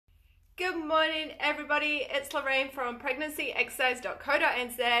Good morning, everybody. It's Lorraine from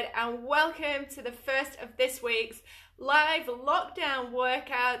pregnancyexercise.co.nz and welcome to the first of this week's live lockdown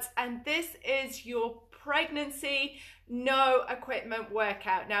workouts. And this is your pregnancy no equipment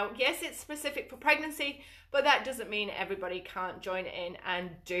workout. Now, yes, it's specific for pregnancy, but that doesn't mean everybody can't join in and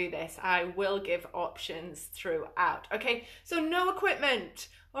do this. I will give options throughout. Okay, so no equipment.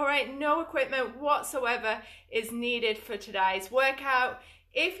 All right, no equipment whatsoever is needed for today's workout.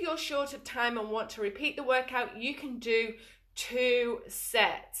 If you're short of time and want to repeat the workout, you can do 2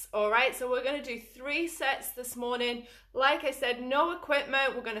 sets. All right, so we're going to do 3 sets this morning. Like I said, no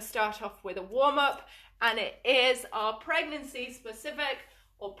equipment. We're going to start off with a warm-up, and it is our pregnancy specific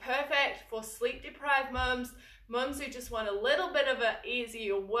or perfect for sleep-deprived mums who just want a little bit of an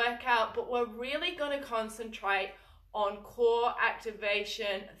easier workout, but we're really going to concentrate on core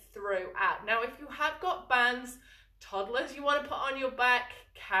activation throughout. Now, if you have got bands, toddlers you want to put on your back,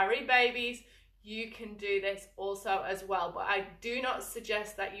 carry babies, you can do this also as well. But I do not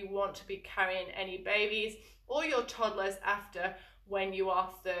suggest that you want to be carrying any babies or your toddlers after when you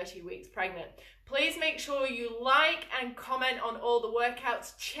are 30 weeks pregnant. Please make sure you like and comment on all the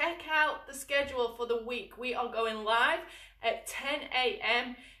workouts. Check out the schedule for the week. We are going live at 10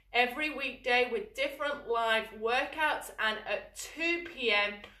 a.m. every weekday with different live workouts and at 2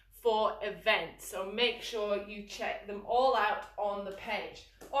 p.m. for events. So make sure you check them all out on the page.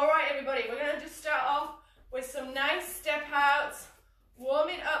 All right, everybody, we're going to just start off with some nice step outs,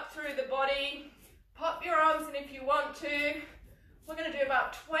 warming up through the body. Pop your arms in if you want to. We're going to do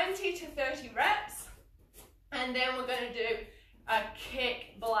about 20 to 30 reps, and then we're going to do a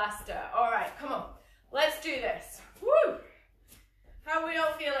kick blaster. All right, come on, let's do this. Woo! How are we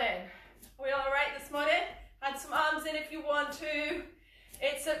all feeling? Are we all right this morning? Add some arms in if you want to.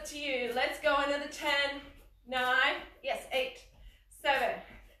 It's up to you. Let's go another 10, 9, yes, 8, 7,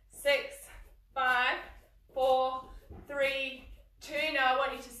 6, 5, 4, 3, 2. Now I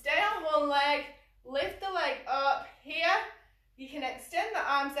want you to stay on one leg, lift the leg up here. You can extend the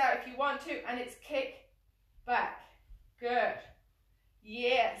arms out if you want to, and it's kick back. Good.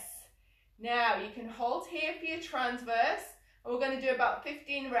 Yes. Now you can hold here for your transverse, and we're going to do about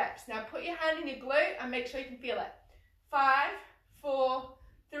 15 reps. Now put your hand in your glute and make sure you can feel it. 5, 4,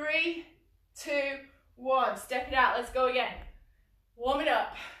 3, 2, 1. Step it out. Let's go again. Warm it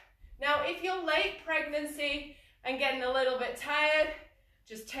up. Now, if you're late pregnancy and getting a little bit tired,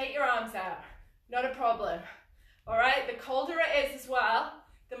 just take your arms out. Not a problem. All right? The colder it is as well,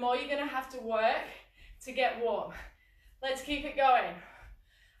 the more you're going to have to work to get warm. Let's keep it going.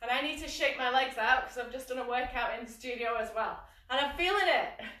 And I need to shake my legs out because I've just done a workout in the studio as well. And I'm feeling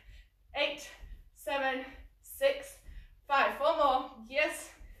it. 8, 7, 6, 5, 4 more,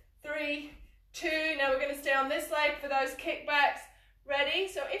 yes, 3, 2, now we're going to stay on this leg for those kickbacks. Ready?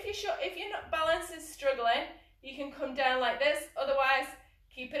 So if your balance is struggling, you can come down like this, otherwise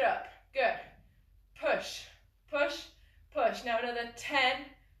keep it up. Good. Push, push, push. Now another 10,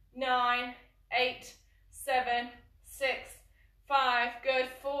 9, 8, 7, 6, 5, good,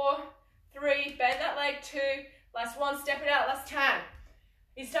 4, 3, bend that leg, 2, last one, step it out, last time.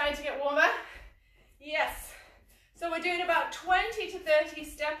 Are you starting to get warmer? Yes. So we're doing about 20 to 30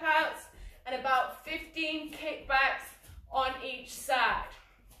 step outs and about 15 kickbacks on each side.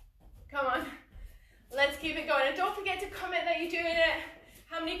 Come on, let's keep it going. And don't forget to comment that you're doing it,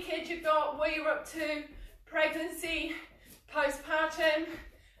 how many kids you've got, where you're up to, pregnancy, postpartum.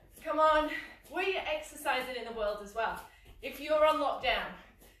 Come on, where you're exercising in the world as well. If you're on lockdown,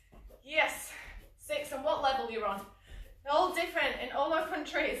 yes, 6, and what level you're on. They're all different in all our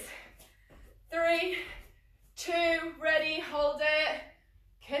countries. 3, 2, ready, hold it,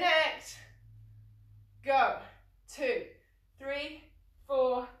 connect, go. 2, 3,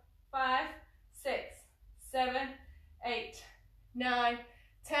 4, 5, 6, 7, 8, 9,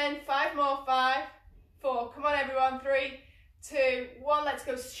 10, 5 more, 5, 4, come on everyone, 3, 2, 1, let's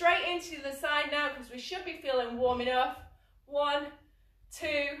go straight into the side now because we should be feeling warm enough. 1,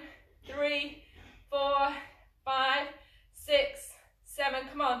 2, 3, 4, 5, 6, 7,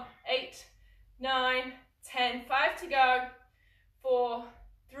 come on, 8, 9, 10, 5 to go, 4,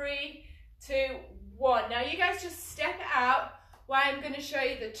 3, 2, 1. Now you guys just step out while I'm going to show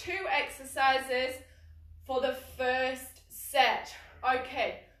you the 2 exercises for the first set.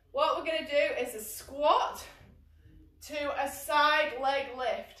 Okay, what we're going to do is a squat to a side leg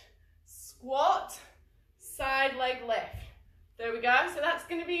lift. Squat, side leg lift. There we go. So that's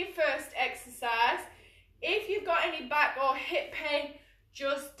going to be your first exercise. If you've got any back or hip pain,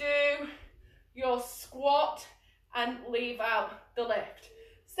 just do your squat and leave out the lift.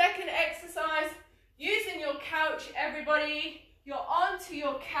 Second exercise, using your couch, everybody, You're onto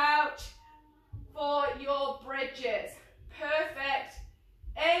your couch for your bridges. Perfect.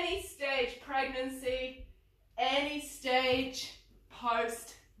 Any stage pregnancy, any stage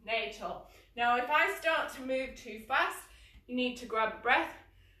postnatal. Now, if I start to move too fast, you need to grab a breath.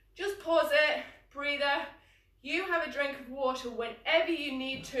 Just pause it, breather. You have a drink of water whenever you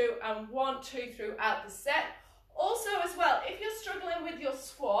need to and want to throughout the set. Also as well, if you're struggling with your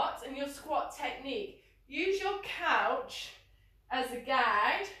squats and your squat technique, use your couch as a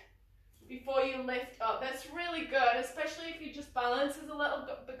guide before you lift up. That's really good, especially if you just balance as a little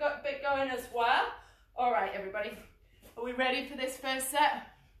bit going as well. All right, everybody, are we ready for this first set?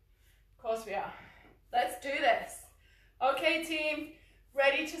 Of course we are. Let's do this. Okay, team,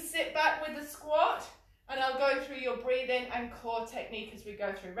 ready to sit back with the squat? And I'll go through your breathing and core technique as we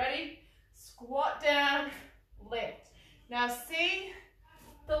go through. Ready? Squat down, lift. Now see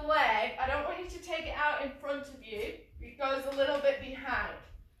the leg, I don't want you to take it out in front of you. It goes a little bit behind.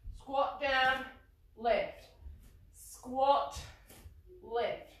 Squat down, lift. Squat,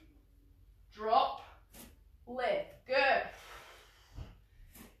 lift. Drop, lift. Good.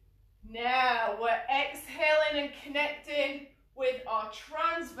 Now we're exhaling and connecting with our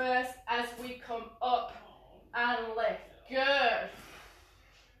transverse as we come up and lift. Good.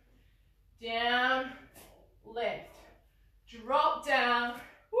 Down, lift. Drop down.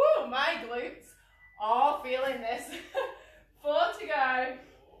 Woo, my glutes are feeling this. 4 to go.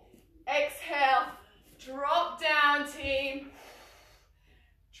 Exhale. Drop down, team.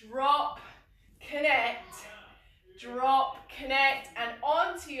 Drop, connect. Drop, connect, and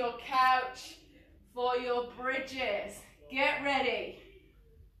onto your couch for your bridges. Get ready.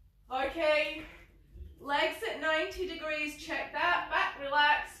 Okay, legs at 90 degrees, check that. Back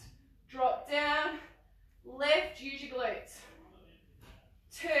relaxed, drop down, lift, use your glutes.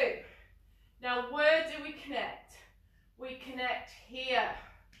 2. Now where do we connect? We connect here.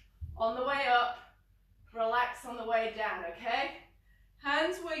 On the way up, relax on the way down, okay?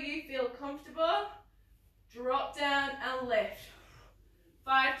 Hands where you feel comfortable. Drop down and lift.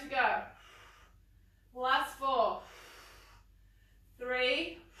 5 to go. Last 4.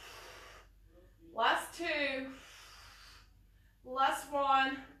 3. Last 2. Last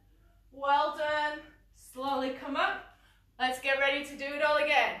 1. Well done. Slowly come up. Let's get ready to do it all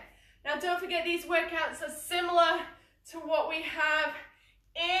again. Now don't forget, these workouts are similar to what we have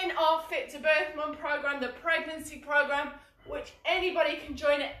in our Fit to Birth Mum program, the pregnancy program, which anybody can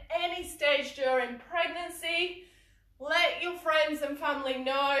join at any stage during pregnancy. Let your friends and family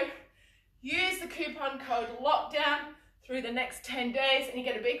know. Use the coupon code LOCKDOWN through the next 10 days and you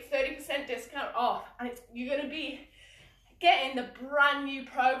get a big 30% discount off. And you're going to be getting the brand new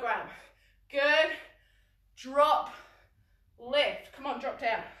program. Good. Drop, lift. Come on, drop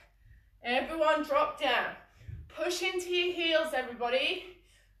down. Everyone drop down. Push into your heels, everybody.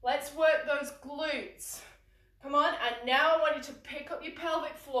 Let's work those glutes. Come on, and now I want you to pick up your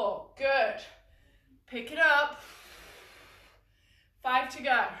pelvic floor. Good. Pick it up. 5 to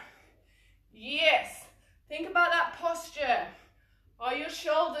go. Yes. Think about that posture. Are your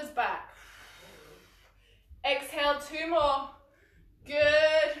shoulders back? Exhale, 2 more.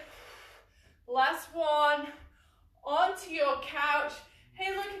 Good. Last 1. Onto your couch.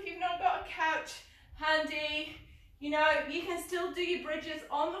 Hey, look, if you've not got a couch handy, you know, you can still do your bridges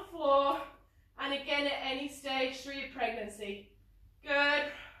on the floor. And again, at any stage through your pregnancy.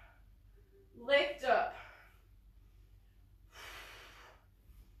 Good. Lift up.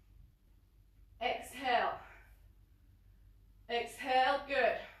 Exhale. Exhale,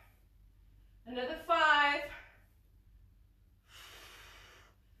 good. Another 5.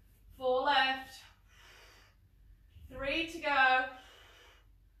 4 left. 3 to go.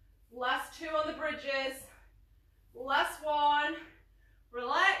 Last 2 on the bridges. Last 1.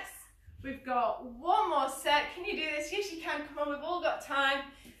 Relax. We've got 1 more set. Can you do this? Yes, you can. Come on, we've all got time.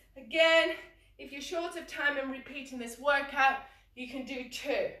 Again, if you're short of time in repeating this workout, you can do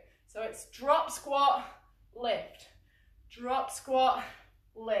 2. So it's drop, squat, lift. Drop, squat,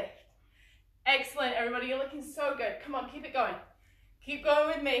 lift. Excellent, everybody. You're looking so good. Come on, keep it going. Keep going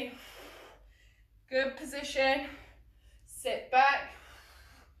with me. Good position. Sit back.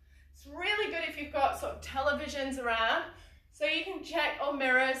 It's really good if you've got sort of televisions around, so you can check, or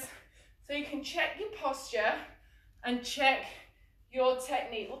mirrors, so you can check your posture and check your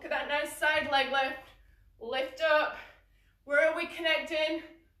technique. Look at that nice side leg lift. Lift up. Where are we connecting?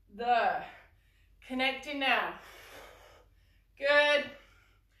 There. Connecting now. Good.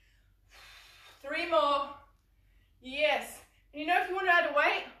 3 more. Yes. And you know, if you want to add a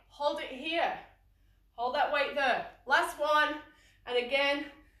weight, hold it here. Hold that weight there. Last 1. And again,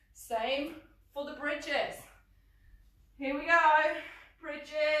 same for the bridges. Here we go.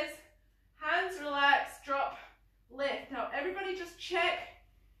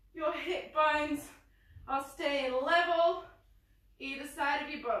 bones are staying level either side of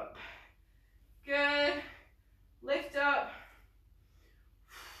your bump. Good. Lift up.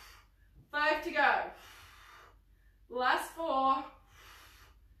 5 to go. Last 4.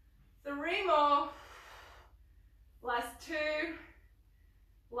 3 more. Last 2.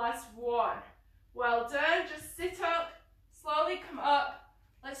 Last 1. Well done. Just sit up. Slowly come up.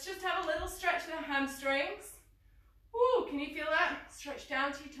 Let's just have a little stretch of the hamstrings. Ooh, can you feel that? Stretch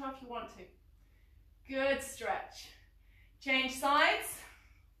down to your toe if you want to. Good stretch. Change sides.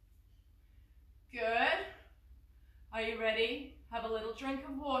 Good. Are you ready? Have a little drink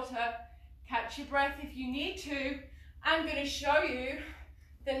of water. Catch your breath if you need to. I'm going to show you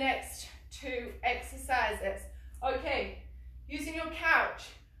the next 2 exercises. Okay, using your couch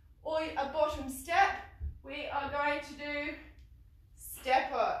or a bottom step, we are going to do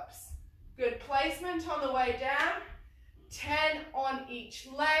step ups. Good placement on the way down. 10 on each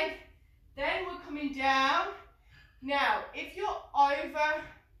leg. Then we're coming down. Now, if you're over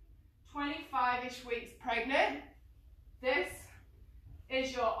 25-ish weeks pregnant, this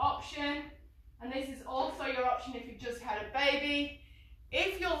is your option. And this is also your option if you've just had a baby.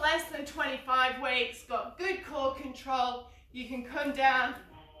 If you're less than 25 weeks, got good core control, you can come down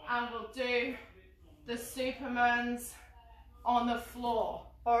and we'll do the Supermans on the floor.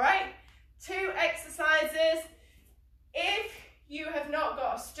 All right, 2 exercises. If you have not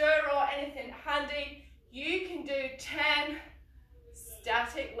got a stir or anything handy, you can do 10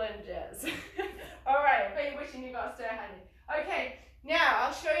 static lunges. All right, I bet you're wishing you got a stir handy. Okay, now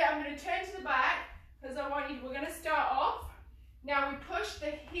I'll show you. I'm going to turn to the back because we're going to start off. Now we push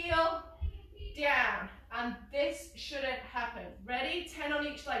the heel down and this shouldn't happen. Ready? 10 on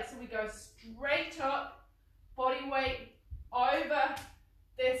each leg. So we go straight up, body weight over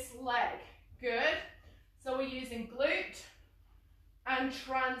this leg. Good. So we're using glute and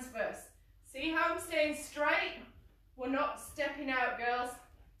transverse. See how I'm staying straight? We're not stepping out, girls.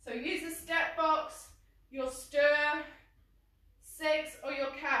 So use a step box, your stir, 6 or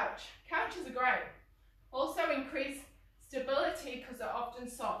your couch. Couches are great. Also increase stability because they're often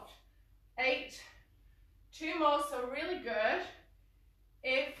soft. 8, 2 more, so really good.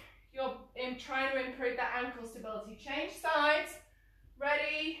 If you're trying to improve that ankle stability, change sides.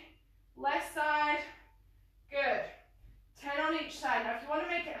 Ready, left side, good. 10 on each side. Now if you want to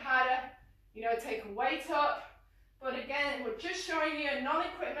make it harder, you know, take a weight up. But again, we're just showing you a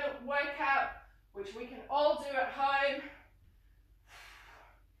non-equipment workout, which we can all do at home.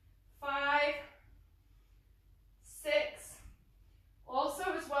 5, 6, also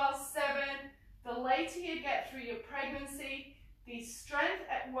as well 7. The later you get through your pregnancy, these strength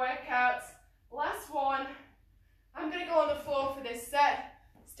at workouts. Last 1. I'm going to go on the floor for this set.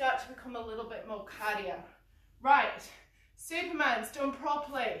 Start to become a little bit more cardio. Right, Superman's done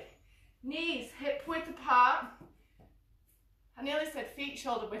properly. Knees hip width apart. I nearly said feet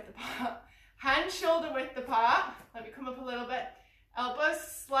shoulder width apart. Hands shoulder width apart. Let me come up a little bit. Elbows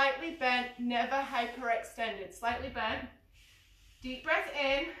slightly bent, never hyperextended. Slightly bent. Deep breath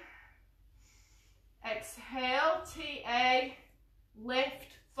in. Exhale, TA. Lift,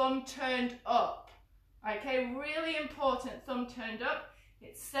 thumb turned up. Okay, really important, thumb turned up.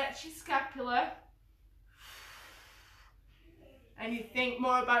 It sets your scapula. And you think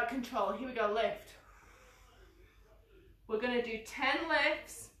more about control. Here we go, lift. We're going to do 10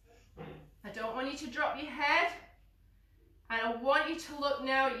 lifts. I don't want you to drop your head. And I want you to look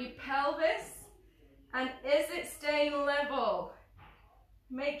now at your pelvis. And is it staying level?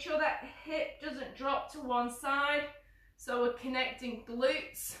 Make sure that hip doesn't drop to one side. So we're connecting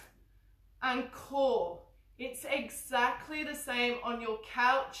glutes and core. It's exactly the same on your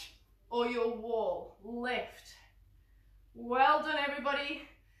couch or your wall. Lift. Well done, everybody.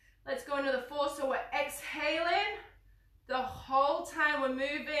 Let's go another 4. So we're exhaling. The whole time we're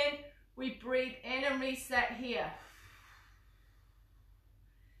moving, we breathe in and reset here.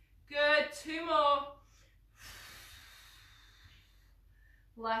 Good, 2 more.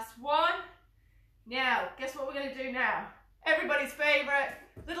 Last 1. Now, guess what we're going to do now? Everybody's favorite,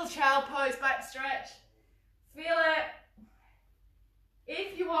 little child pose, back stretch. Feel it.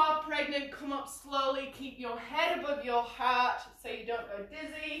 If you are pregnant, come up slowly. Keep your head above your heart so you don't go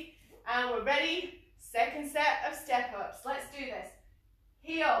dizzy. And we're ready. Second set of step ups. Let's do this.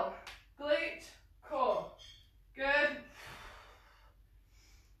 Heel, glute, core. Good.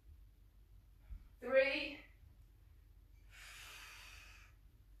 3,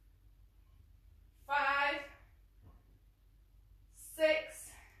 5, 6.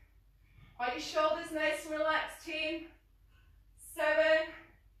 Are your shoulders nice and relaxed, team? 7.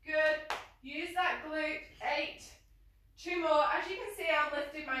 Good. Use that glute. 8. 2 more. As you can see, I'm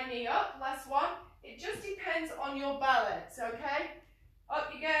lifting my knee up. Last 1. on your balance, okay?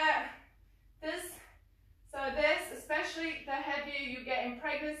 Up you get. This, especially the heavier you get in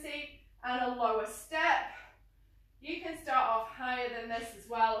pregnancy and a lower step. You can start off higher than this as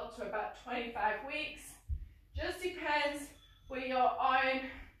well, up to about 25 weeks. Just depends where your own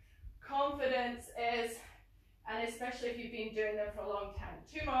confidence is, and especially if you've been doing them for a long time.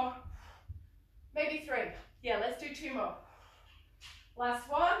 2 more, maybe 3. Yeah, let's do 2 more. Last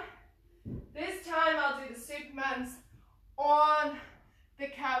one. This time I'll do the Supermans on the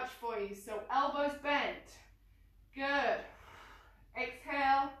couch for you. So elbows bent. Good.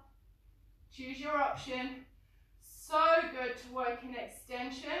 Exhale. Choose your option. So good to work in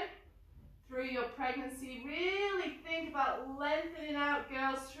extension through your pregnancy. Really think about lengthening out,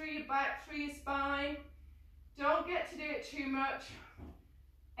 girls, through your back, through your spine. Don't get to do it too much.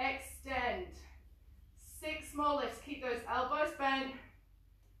 Extend. 6 more lifts. Keep those elbows bent.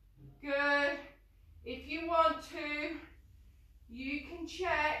 Good. If you want to, you can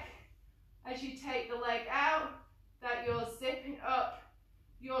check as you take the leg out that you're zipping up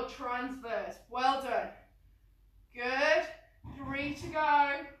your transverse. Well done. Good. 3 to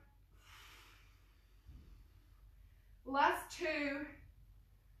go. Last 2.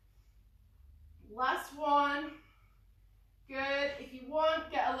 Last 1. Good. If you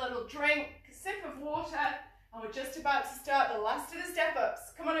want, get a little drink, a sip of water, and we're just about to start the last of the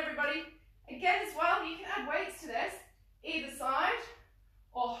step-ups. Come on, everybody. Again, as well, you can add weights to this, either side,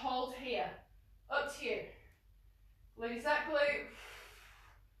 or hold here. Up to you. Lose that glute.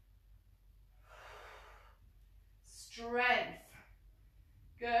 Strength.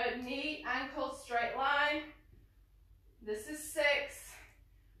 Good. Knee, ankle, straight line. This is 6.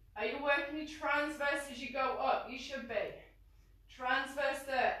 Are you working your transverse as you go up? You should be. Transverse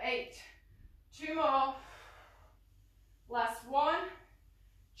there. 8. 2 more. Last 1.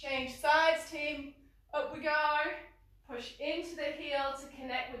 Change sides, team. Up we go. Push into the heel to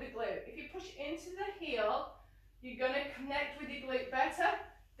connect with the glute. If you push into the heel, you're going to connect with your glute better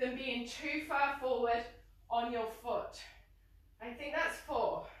than being too far forward on your foot. I think that's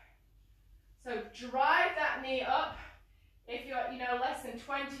 4. So drive that knee up. If you're, less than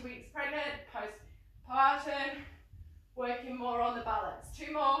 20 weeks pregnant, postpartum, working more on the balance.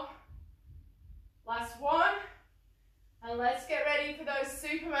 2 more. Last 1. And let's get ready for those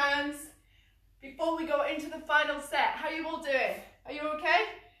Supermans before we go into the final set. How are you all doing? Are you okay?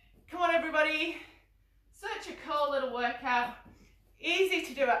 Come on, everybody. Such a cool little workout. Easy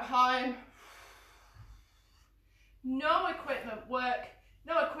to do at home. No equipment work.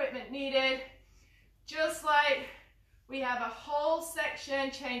 No equipment needed. Just like we have a whole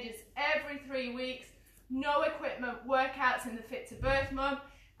section, changes every 3 weeks. No equipment workouts in the Fit to Birth Mum.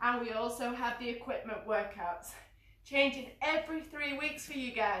 And we also have the equipment workouts. Changing every 3 weeks for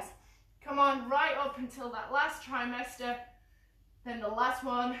you guys. Come on, right up until that last trimester. Then the last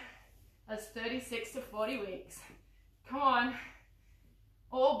one is 36 to 40 weeks. Come on.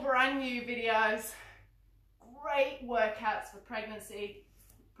 All brand new videos. Great workouts for pregnancy.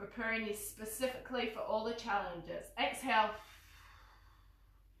 Preparing you specifically for all the challenges. Exhale.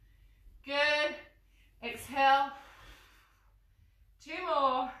 Good. Exhale. 2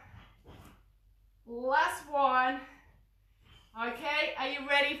 more. Last 1. Okay, are you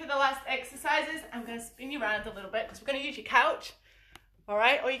ready for the last exercises? I'm going to spin you around a little bit because we're going to use your couch. All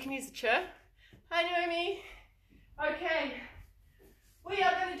right, or you can use the chair. Hi, Naomi. Okay, we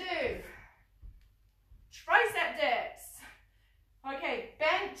are going to do tricep dips. Okay,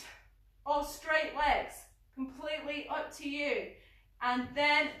 bent or straight legs, completely up to you. And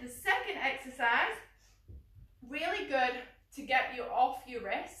then the second exercise, really good to get you off your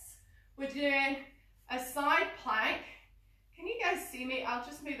wrists. We're doing a side plank. Can you guys see me? I'll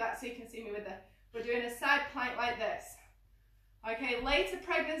just move that so you can see me with the, we're doing a side plank like this. Okay, later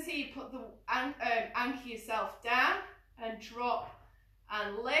pregnancy, you put the, anchor yourself down and drop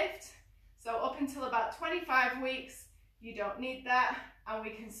and lift. So up until about 25 weeks, you don't need that, and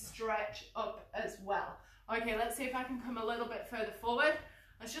we can stretch up as well. Okay, let's see if I can come a little bit further forward.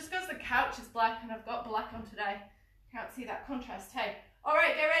 It's just because the couch is black and I've got black on today. Can't see that contrast, hey. All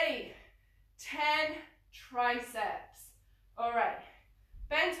right, get ready. 10 triceps. All right,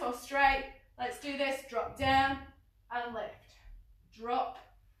 bent or straight. Let's do this. Drop down and lift. Drop,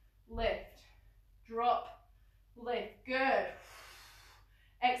 lift, drop, lift. Good.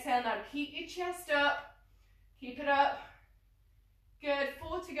 Exhale now. Keep your chest up. Keep it up. Good.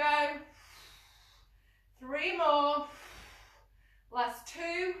 4 to go. 3 more. Last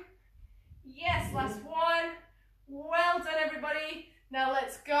 2. Yes, last 1. Well done, everybody. Now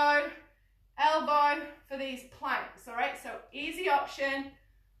let's go. Elbow for these planks. All right, so easy option.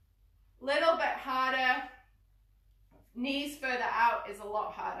 Little bit harder. Knees further out is a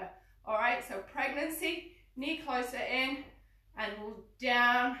lot harder. All right, so pregnancy, knee closer in and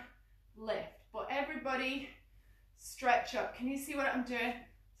down, lift. But everybody stretch up. Can you see what I'm doing?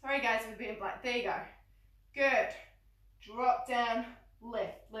 Sorry guys for being black. There you go. Good. Drop down,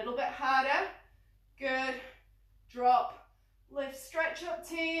 lift. Little bit harder. Good. Drop, lift, stretch up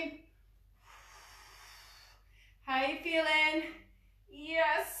team. How you feeling?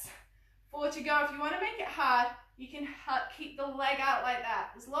 Yes. 4 to go. If you want to make it hard, you can keep the leg out like that.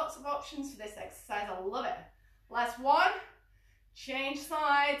 There's lots of options for this exercise. I love it. Last one. Change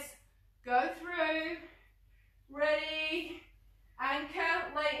sides. Go through. Ready.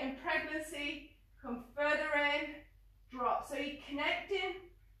 Anchor. Late in pregnancy. Come further in. Drop. So you're connecting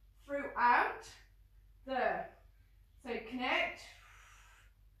throughout. There. So connect.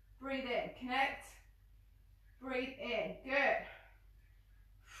 Breathe in. Connect. Breathe in. Good.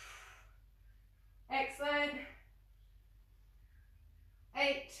 Excellent.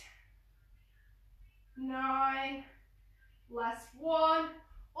 8, 9, last one.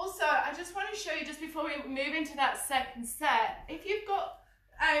 Also, I just want to show you, just before we move into that second set, if you've got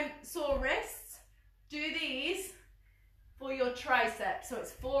sore wrists, do these for your tricep. So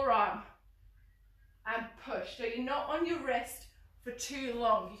it's forearm and push. So you're not on your wrist for too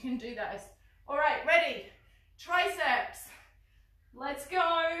long. You can do that. All right, ready? Triceps. Let's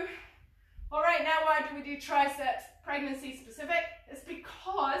go. All right, now why do we do triceps pregnancy specific? It's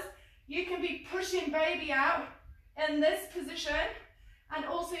because you can be pushing baby out in this position, and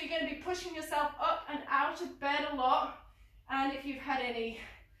also you're going to be pushing yourself up and out of bed a lot. And if you've had any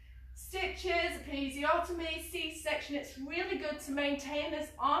stitches, episiotomy, C-section, it's really good to maintain this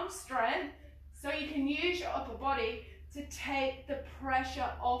arm strength so you can use your upper body to take the pressure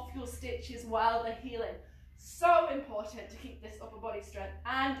off your stitches while they're healing. So important to keep this upper body strength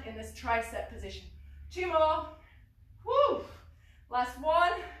and in this tricep position. 2 more. Woo! Last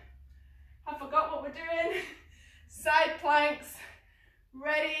one. I forgot what we're doing. Side planks.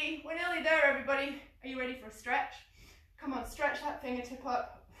 Ready. We're nearly there, everybody. Are you ready for a stretch? Come on, stretch that fingertip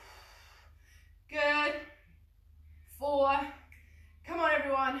up. Good. 4. Come on,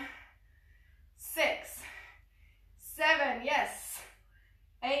 everyone. 6, 7. Yes.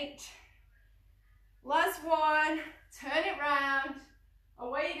 8. Last one. Turn it round.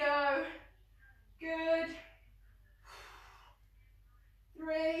 Away you go. Good.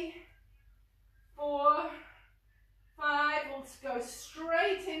 3, 4, 5. We'll go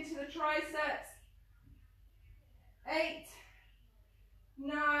straight into the triceps. 8,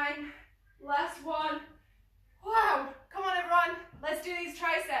 9. Last one. Wow. Come on, everyone. Let's do these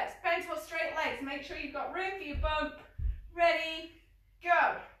triceps. Bent or straight legs. Make sure you've got room for your bump. Ready.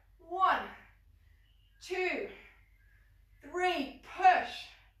 Go. 1, 2, 3. Push.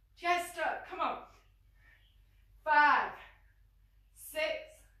 Chest up. Come on. 5, 6,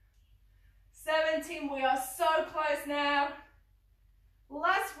 17. We are so close now.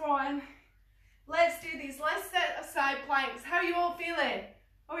 Last one. Let's do these. Let's set of side planks. How are you all feeling?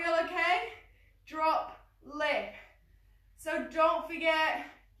 Are we all okay? Drop, lift. So don't forget,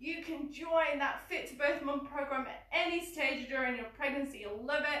 you can join that Fit to Birth Mum program at any stage during your pregnancy. You'll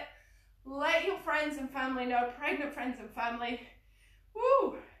love it. Let your friends and family know, pregnant friends and family.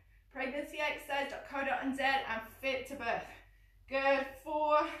 Woo! pregnancyexercise.co.nz and Fit to Birth. Good.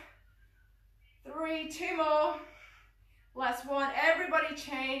 4, 3, 2 more. Last one. Everybody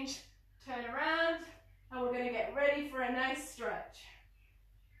change. Turn around. And we're going to get ready for a nice stretch.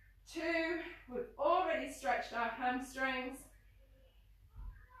 2. We've already stretched our hamstrings.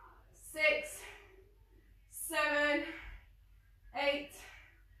 6, 7, 8,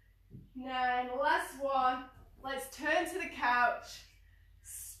 9. Last one. Let's turn to the couch.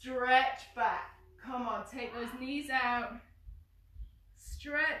 Stretch back. Come on, take those knees out.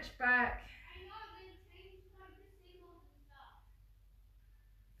 Stretch back.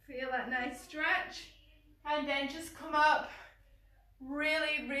 Feel that nice stretch. And then just come up.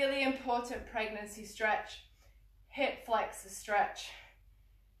 Really, really important pregnancy stretch. Hip flexor stretch.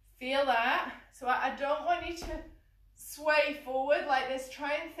 Feel that. So I don't want you to sway forward like this.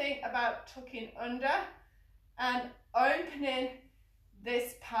 Try and think about tucking under and opening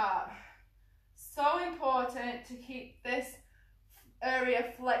this part. So important to keep this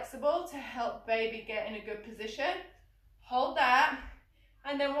area flexible to help baby get in a good position. Hold that.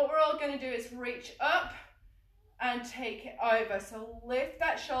 And then what we're all going to do is reach up and take it over. So lift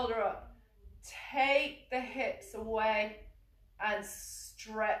that shoulder up. Take the hips away and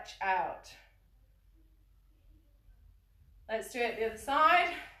stretch out. Let's do it the other side.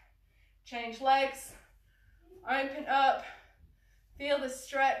 Change legs. Open up. Feel the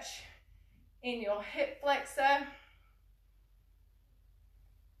stretch in your hip flexor.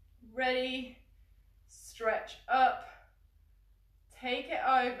 Ready, stretch up, take it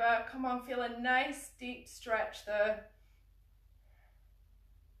over. Come on, feel a nice deep stretch there.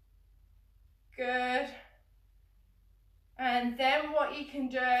 Good. And then what you can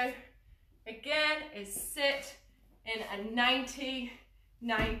do again is sit in a 90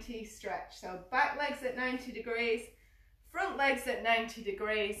 stretch. So back legs at 90 degrees, front legs at 90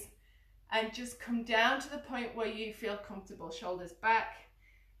 degrees, and just come down to the point where you feel comfortable. Shoulders back,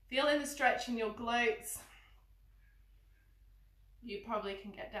 feeling the stretch in your glutes. You probably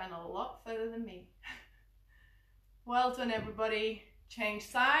can get down a lot further than me. Well done, everybody. Change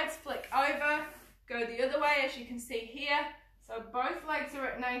sides, flick over, go the other way, as you can see here. So both legs are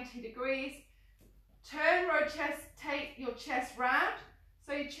at 90 degrees. Turn, take your chest round.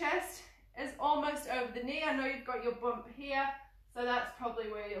 So your chest is almost over the knee. I know you've got your bump here, so that's probably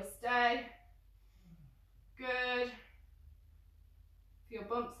where you'll stay. Good. If your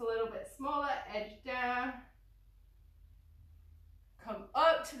bump's a little bit smaller, edge down. Come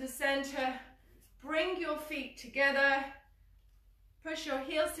up to the center. Bring your feet together. Push your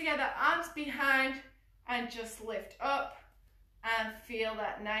heels together, arms behind, and just lift up and feel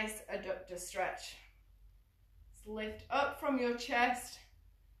that nice adductor stretch. Just lift up from your chest.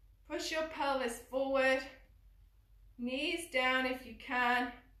 Push your pelvis forward. Knees down if you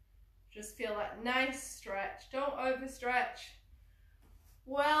can. Just feel that nice stretch. Don't overstretch.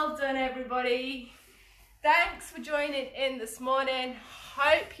 Well done, everybody. Thanks for joining in this morning.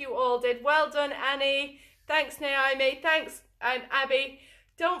 Hope you all did. Well done, Annie. Thanks, Naomi. Thanks, Abby.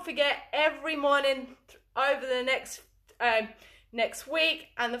 Don't forget, every morning over the next week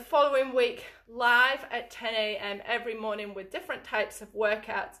and the following week, live at 10 a.m. every morning with different types of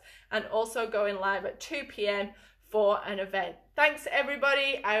workouts, and also going live at 2 p.m. for an event. Thanks,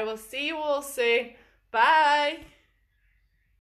 everybody. I will see you all soon. Bye.